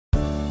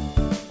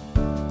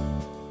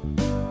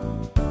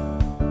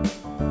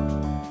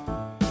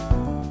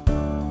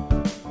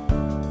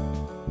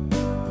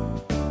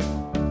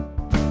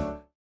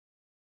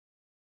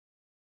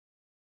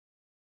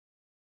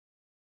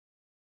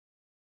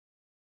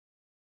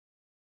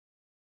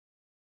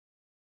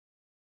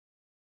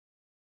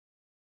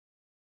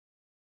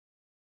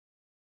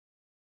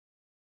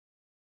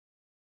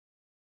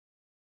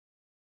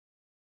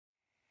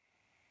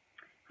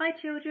Hi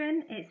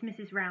children, it's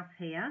Mrs. Ralph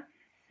here.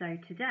 So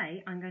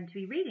today I'm going to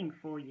be reading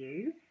for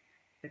you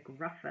the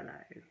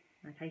Gruffalo.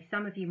 Okay,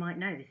 some of you might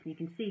know this and you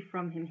can see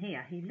from him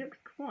here, he looks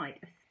quite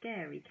a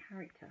scary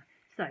character.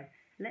 So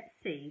let's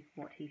see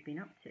what he's been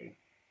up to.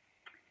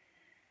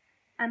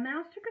 A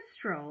mouse took a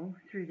stroll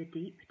through the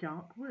deep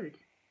dark wood.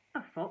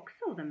 A fox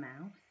saw the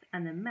mouse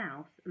and the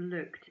mouse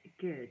looked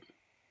good.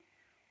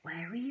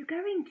 Where are you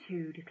going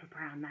to, little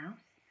brown mouse?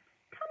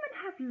 Come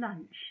and have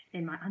lunch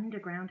in my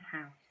underground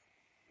house.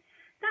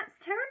 That's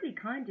terribly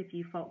kind of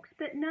you, Fox,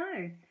 but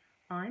no,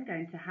 I'm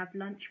going to have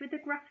lunch with the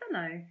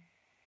Gruffalo.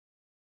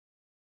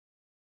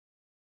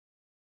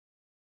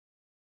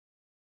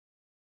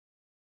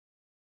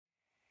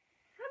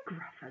 A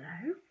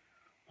Gruffalo?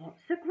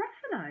 What's a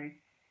Gruffalo?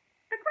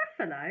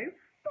 A Gruffalo?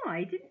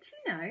 Why, didn't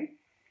you know?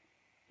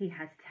 He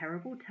has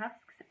terrible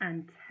tusks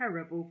and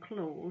terrible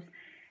claws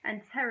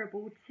and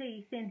terrible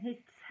teeth in his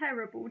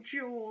terrible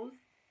jaws.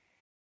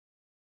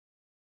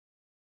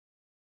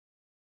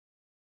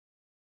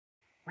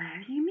 Where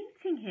are you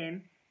meeting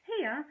him?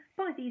 Here,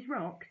 by these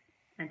rocks.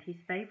 And his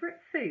favourite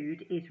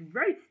food is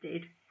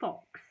roasted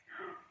fox.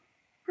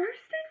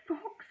 Roasted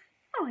fox?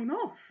 I'm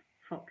off,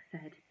 Fox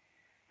said.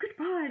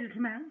 Goodbye,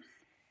 little mouse.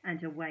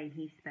 And away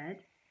he sped.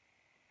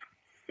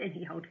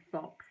 Silly old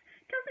fox.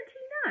 Doesn't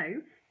he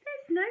know?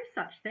 There's no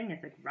such thing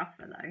as a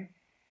Gruffalo.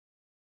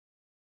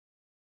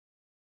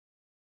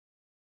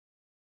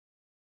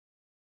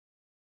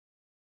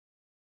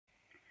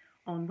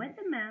 On went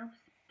the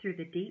mouse through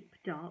the deep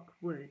dark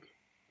wood.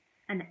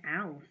 An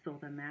owl saw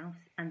the mouse,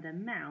 and the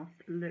mouse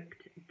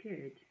looked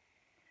good.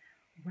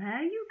 Where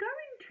are you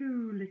going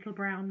to, little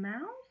brown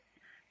mouse?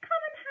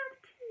 Come and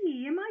have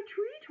tea in my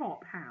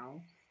treetop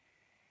house.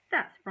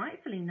 That's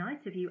frightfully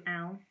nice of you,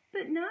 owl,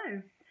 but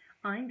no,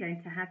 I'm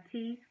going to have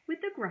tea with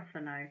the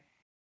Gruffalo.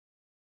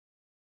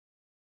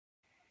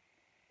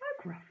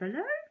 A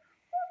Gruffalo?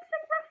 What's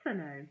a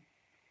Gruffalo?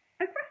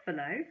 A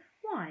Gruffalo?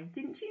 Why,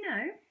 didn't you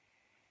know?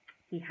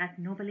 He has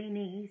knobbly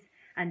knees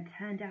and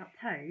turned out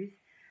toes,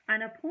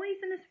 and a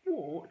poisonous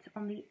wart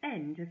on the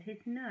end of his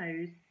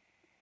nose.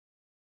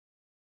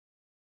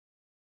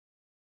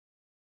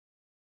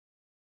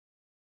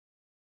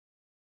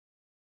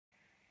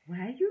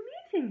 Where are you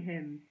meeting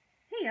him?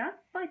 Here,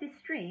 by this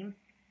stream,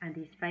 and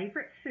his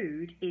favourite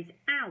food is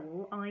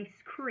owl ice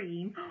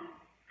cream. Owl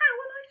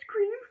ice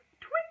cream!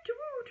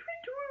 Tweet-a-woo,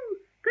 tweet-a-woo!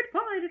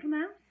 Goodbye, little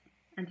mouse!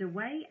 And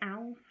away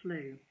owl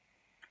flew.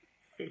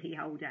 Silly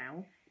old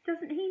owl,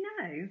 doesn't he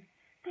know?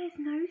 There's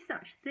no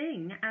such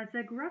thing as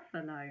a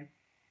Gruffalo.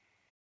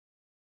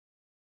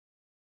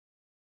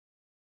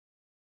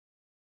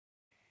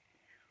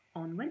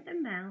 On went the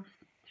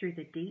mouse through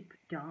the deep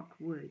dark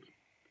wood.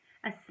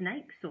 A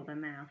snake saw the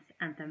mouse,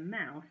 and the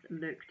mouse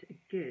looked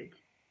good.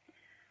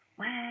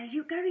 Where are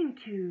you going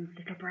to,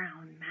 little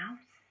brown mouse?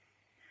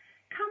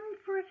 Come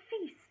for a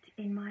feast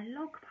in my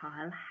log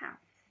pile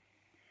house.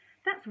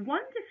 That's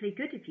wonderfully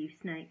good of you,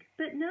 snake,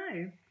 but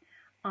no,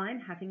 I'm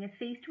having a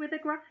feast with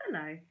a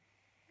Gruffalo.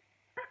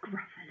 A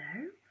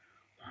Gruffalo?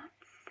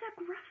 What's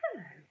a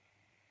Gruffalo?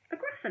 A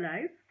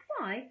Gruffalo?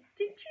 Why,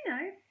 didn't you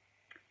know?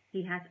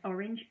 He has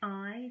orange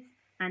eyes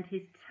and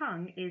his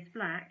tongue is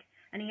black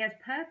and he has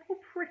purple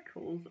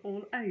prickles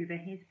all over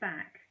his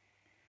back.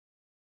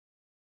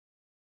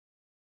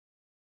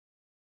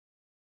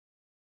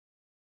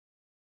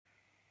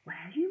 Where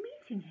are you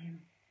meeting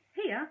him?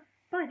 Here,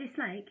 by this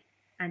lake,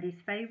 and his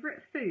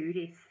favourite food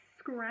is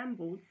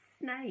scrambled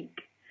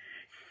snake.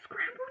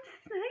 Scrambled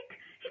snake?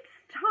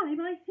 It's time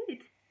I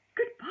hid.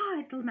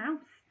 Goodbye, little mouse.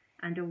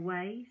 And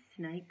away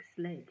Snake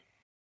slid.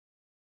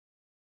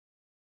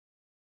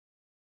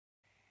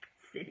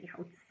 Silly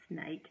old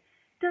snake.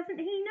 Doesn't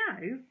he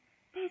know?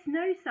 There's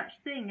no such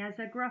thing as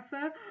a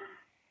Gruffer.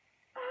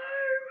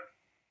 Oh!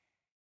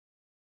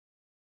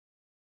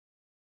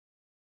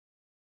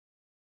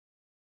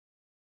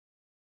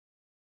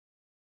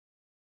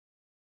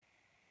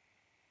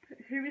 But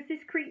who is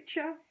this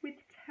creature with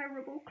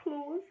terrible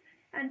claws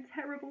and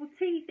terrible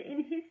teeth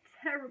in his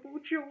terrible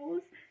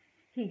jaws?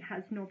 He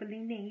has knobbly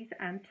knees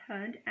and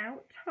turned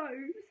out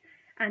toes,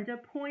 and a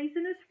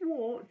poisonous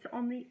wart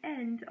on the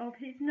end of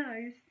his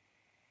nose.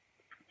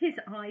 His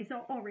eyes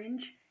are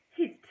orange,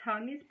 his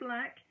tongue is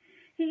black,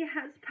 he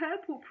has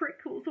purple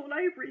prickles all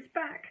over his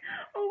back.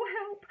 Oh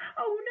help,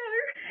 oh no,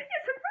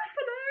 it's a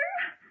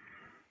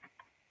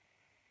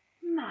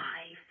Gruffalo!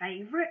 My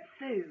favourite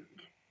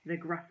food, the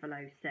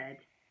Gruffalo said.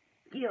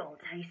 You'll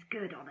taste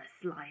good on a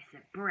slice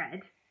of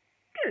bread.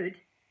 Good,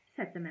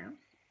 said the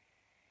mouse.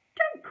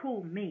 Don't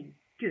call me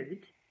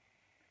good.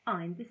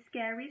 I'm the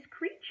scariest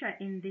creature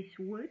in this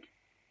wood.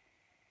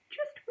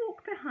 Just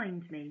walk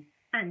behind me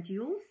and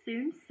you'll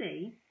soon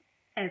see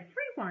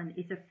everyone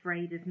is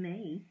afraid of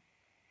me.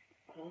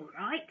 All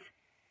right,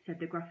 said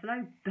the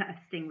Gruffalo,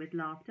 bursting with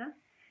laughter.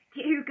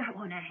 You go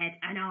on ahead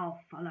and I'll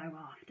follow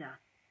after.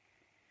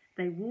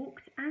 They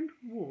walked and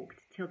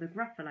walked till the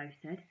Gruffalo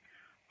said,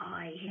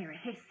 I hear a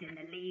hiss in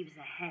the leaves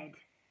ahead.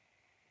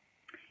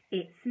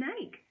 It's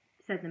Snake,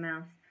 said the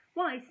mouse.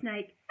 Why,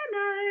 Snake,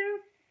 hello.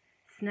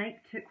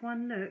 Snake took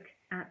one look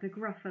at the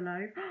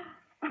Gruffalo.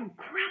 "Oh,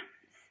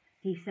 crumbs,"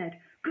 he said.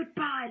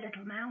 "Goodbye,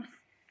 little mouse,"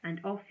 and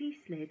off he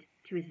slid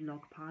to his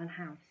log pile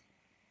house.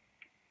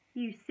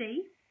 "You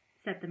see,"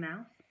 said the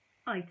mouse,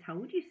 "I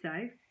told you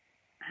so."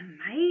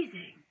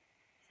 "Amazing,"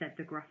 said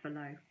the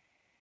Gruffalo.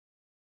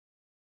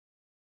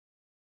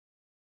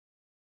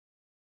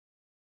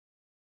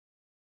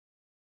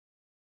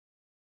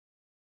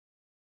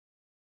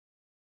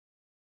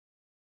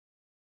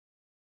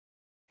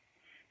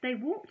 They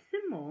walked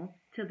some more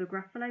till the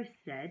Gruffalo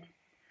said,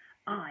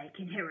 "I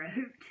can hear a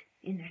hoot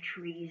in the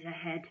trees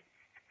ahead."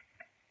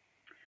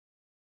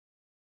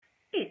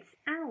 "It's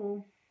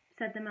Owl,"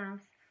 said the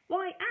mouse.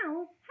 "Why,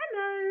 Owl,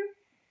 hello!"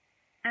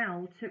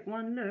 Owl took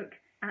one look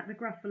at the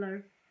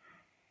Gruffalo.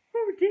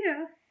 "Oh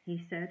dear,"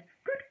 he said.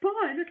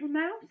 "Goodbye, little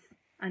mouse,"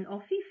 and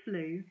off he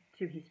flew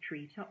to his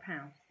tree-top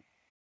house.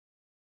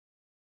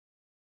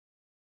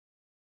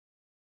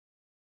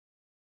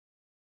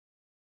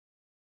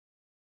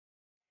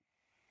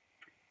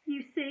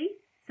 "You see,"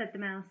 said the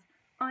mouse,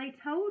 "I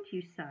told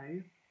you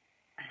so."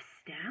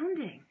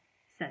 "Astounding,"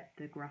 said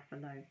the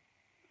Gruffalo.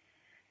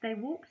 They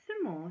walked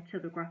some more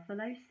till the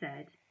Gruffalo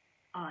said,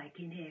 "I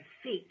can hear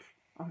feet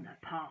on the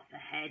path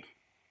ahead."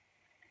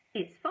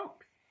 "It's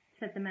Fox,"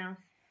 said the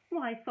mouse.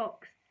 "Why,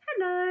 Fox,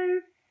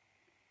 hello!"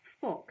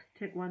 Fox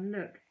took one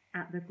look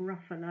at the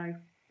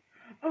Gruffalo.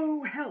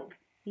 "Oh, help!"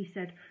 he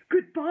said.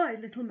 "Goodbye,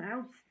 little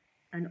mouse,"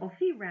 and off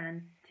he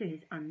ran to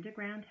his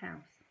underground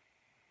house.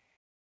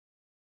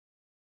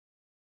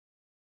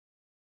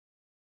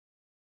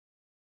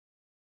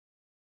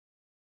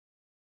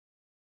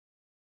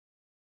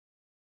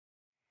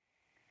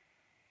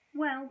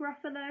 "Well,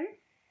 Gruffalo,"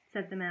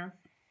 said the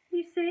mouse,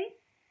 "you see,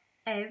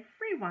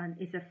 everyone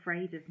is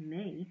afraid of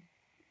me.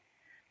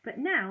 But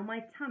now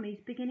my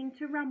tummy's beginning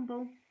to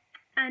rumble,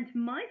 and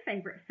my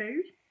favourite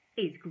food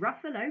is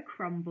Gruffalo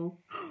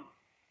crumble."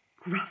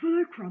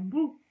 "Gruffalo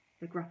crumble,"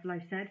 the Gruffalo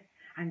said,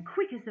 and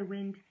quick as the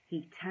wind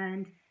he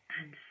turned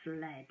and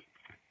fled.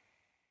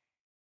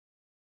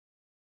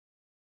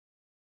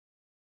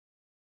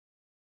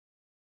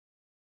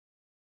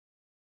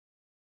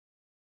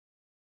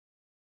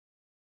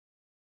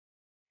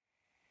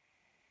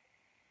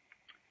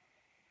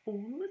 All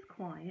was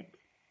quiet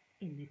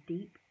in the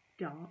deep,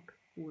 dark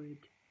wood.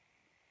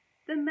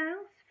 The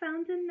mouse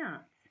found a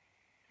nut,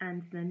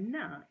 and the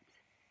nut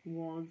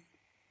was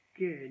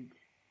good.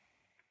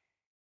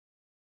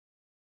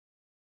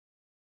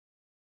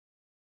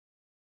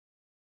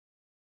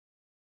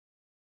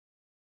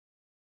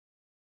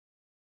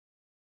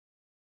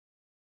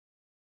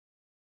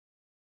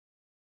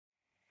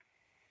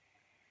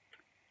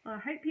 I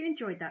hope you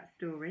enjoyed that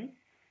story.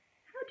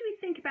 How do we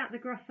think about the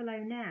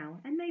Gruffalo now,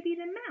 and maybe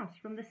the mouse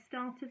from the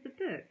start of the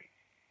book?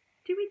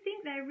 Do we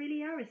think they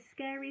really are as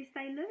scary as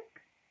they look?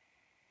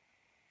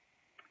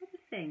 Have a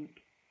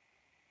think.